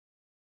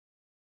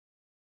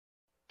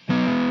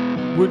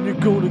When you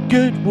gonna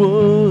get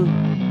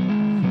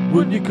one?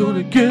 When you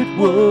gonna get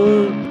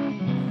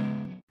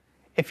one?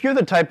 If you're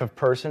the type of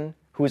person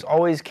who is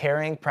always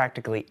carrying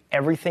practically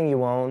everything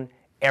you own,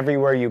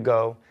 everywhere you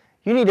go,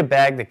 you need a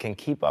bag that can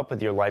keep up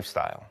with your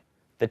lifestyle.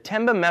 The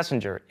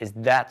TenbaMessenger is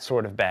that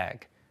sort of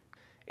bag.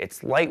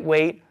 It's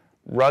lightweight,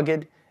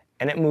 rugged,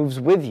 and it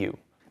moves with you.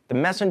 The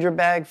Messenger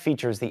bag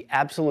features the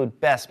absolute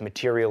best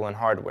material and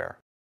hardware.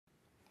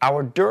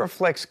 Our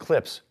Duraflex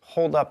clips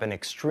hold up in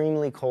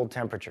extremely cold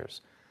temperatures.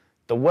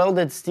 The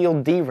welded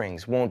steel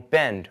D-rings won't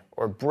bend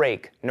or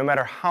break no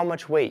matter how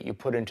much weight you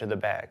put into the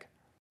bag.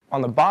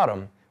 On the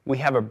bottom, we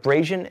have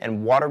abrasion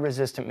and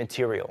water-resistant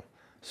material,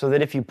 so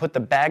that if you put the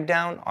bag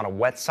down on a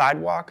wet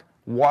sidewalk,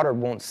 water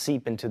won't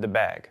seep into the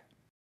bag.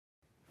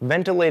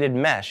 Ventilated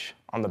mesh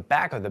on the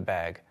back of the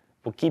bag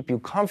will keep you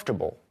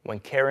comfortable when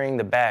carrying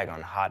the bag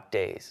on hot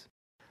days.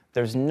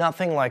 There's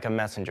nothing like a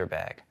messenger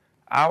bag.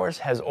 Ours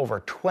has over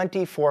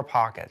 24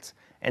 pockets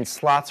and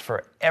slots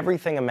for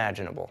everything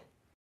imaginable.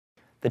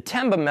 The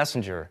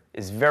TenbaMessenger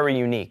is very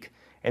unique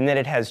in that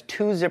it has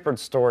two zippered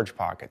storage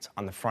pockets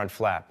on the front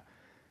flap.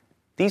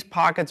 These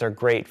pockets are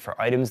great for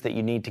items that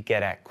you need to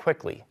get at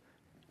quickly,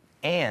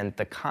 and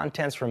the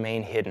contents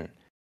remain hidden.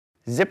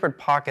 Zippered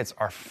pockets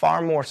are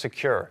far more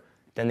secure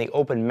than the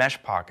open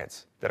mesh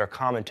pockets that are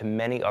common to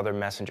many other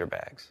messenger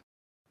bags.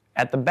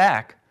 At the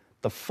back,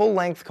 the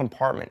full-length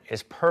compartment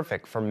is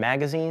perfect for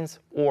magazines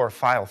or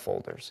file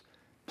folders.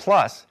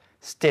 Plus,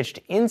 stitched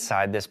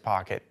inside this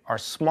pocket are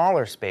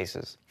smaller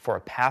spaces for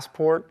a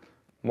passport,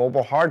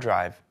 mobile hard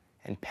drive,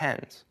 and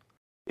pens.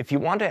 If you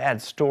want to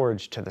add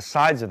storage to the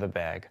sides of the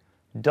bag,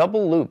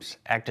 double loops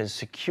act as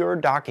secure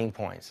docking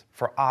points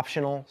for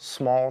optional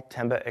small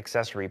Tenba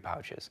accessory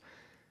pouches,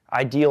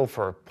 ideal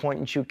for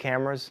point-and-shoot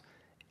cameras,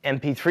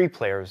 MP3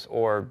 players,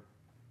 or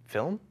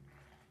film?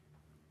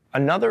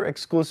 Another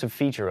exclusive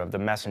feature of the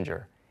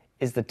Messenger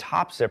is the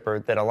top zipper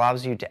that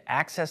allows you to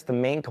access the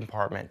main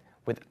compartment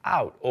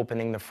without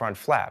opening the front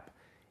flap.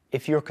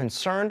 If you're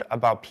concerned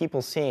about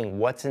people seeing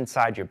what's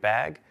inside your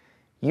bag,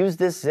 use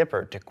this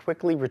zipper to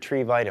quickly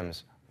retrieve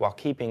items while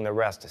keeping the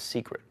rest a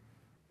secret.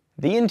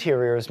 The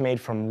interior is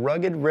made from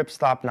rugged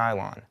ripstop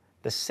nylon,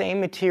 the same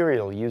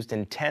material used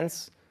in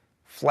tents,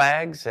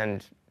 flags,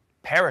 and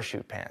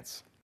parachute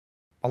pants.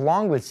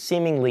 Along with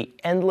seemingly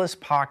endless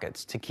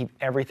pockets to keep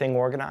everything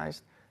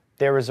organized,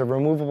 there is a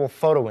removable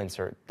photo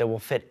insert that will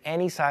fit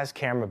any size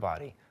camera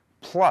body,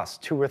 plus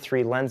 2 or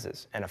 3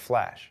 lenses and a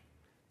flash.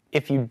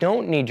 If you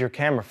don't need your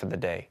camera for the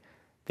day,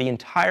 the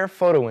entire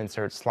photo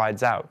insert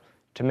slides out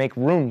to make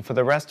room for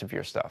the rest of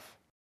your stuff.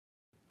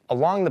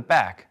 Along the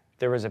back,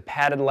 there is a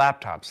padded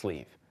laptop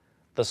sleeve.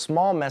 The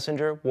small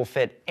Messenger will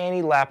fit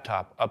any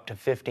laptop up to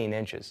 15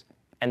 inches,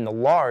 and the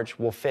large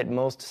will fit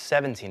most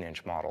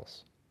 17-inch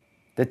models.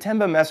 The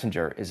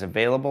TenbaMessenger is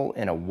available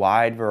in a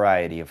wide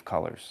variety of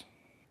colors.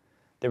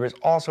 There is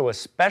also a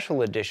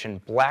special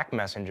edition black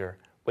Messenger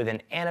with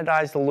an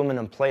anodized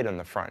aluminum plate on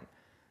the front.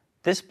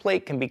 This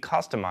plate can be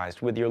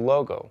customized with your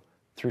logo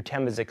through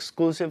Tenba's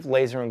exclusive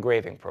laser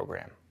engraving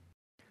program.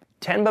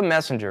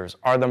 TenbaMessengers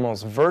are the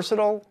most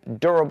versatile,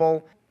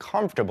 durable,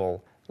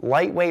 comfortable,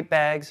 lightweight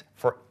bags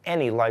for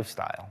any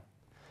lifestyle.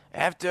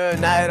 After a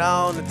night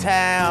on the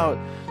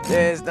town,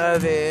 there's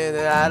nothing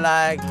that I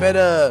like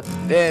better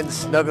than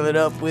snuggling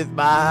up with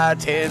my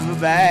Tenba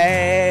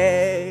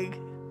bag.